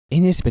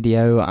In this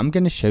video, I'm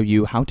going to show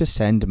you how to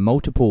send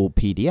multiple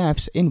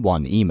PDFs in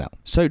one email.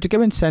 So to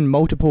go and send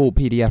multiple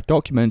PDF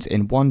documents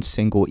in one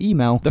single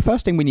email, the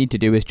first thing we need to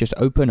do is just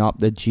open up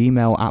the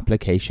Gmail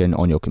application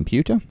on your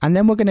computer, and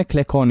then we're going to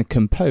click on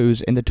Compose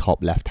in the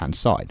top left-hand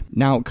side.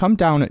 Now come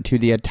down to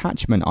the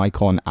attachment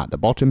icon at the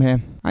bottom here,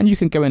 and you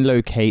can go and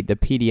locate the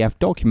PDF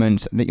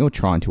documents that you're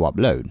trying to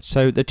upload.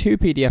 So the two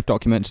PDF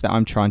documents that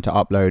I'm trying to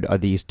upload are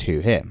these two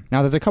here.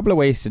 Now there's a couple of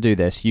ways to do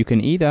this. You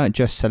can either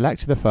just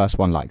select the first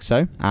one like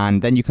so,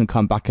 and then you can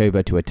come back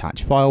over to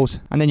attach files,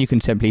 and then you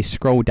can simply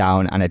scroll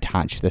down and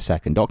attach the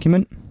second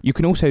document. You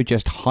can also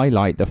just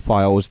highlight the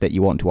files that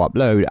you want to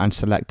upload and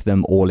select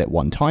them all at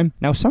one time.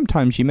 Now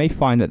sometimes you may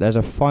find that there's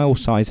a file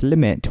size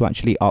limit to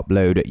actually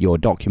upload your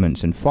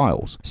documents and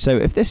files. So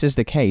if this is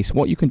the case,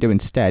 what you can do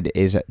instead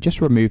is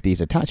just remove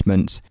these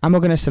attachments, and we're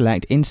going to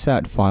select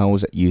Insert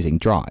Files using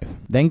Drive.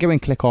 Then go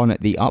and click on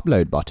the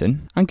Upload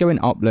button and go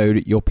and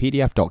upload your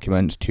PDF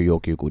documents to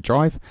your Google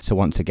Drive. So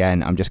once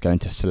again, I'm just going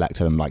to select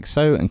them like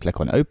so and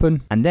click on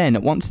Open. And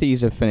then once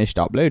these have finished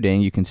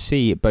uploading, you can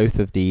see both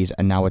of these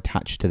are now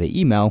attached to the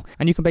email,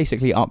 and you can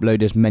basically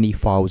upload as many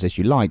files as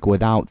you like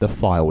without the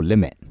file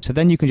limit. So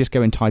then you can just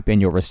go and type in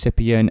your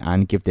recipient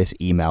and give this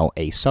email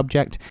a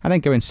subject, and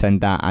then go and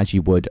send that as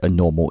you would a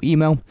normal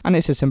email. And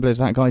it's as simple as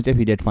that, guys. If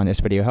you did find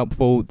this video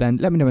helpful, then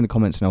let me know in the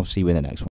comments and I'll see you in the next one.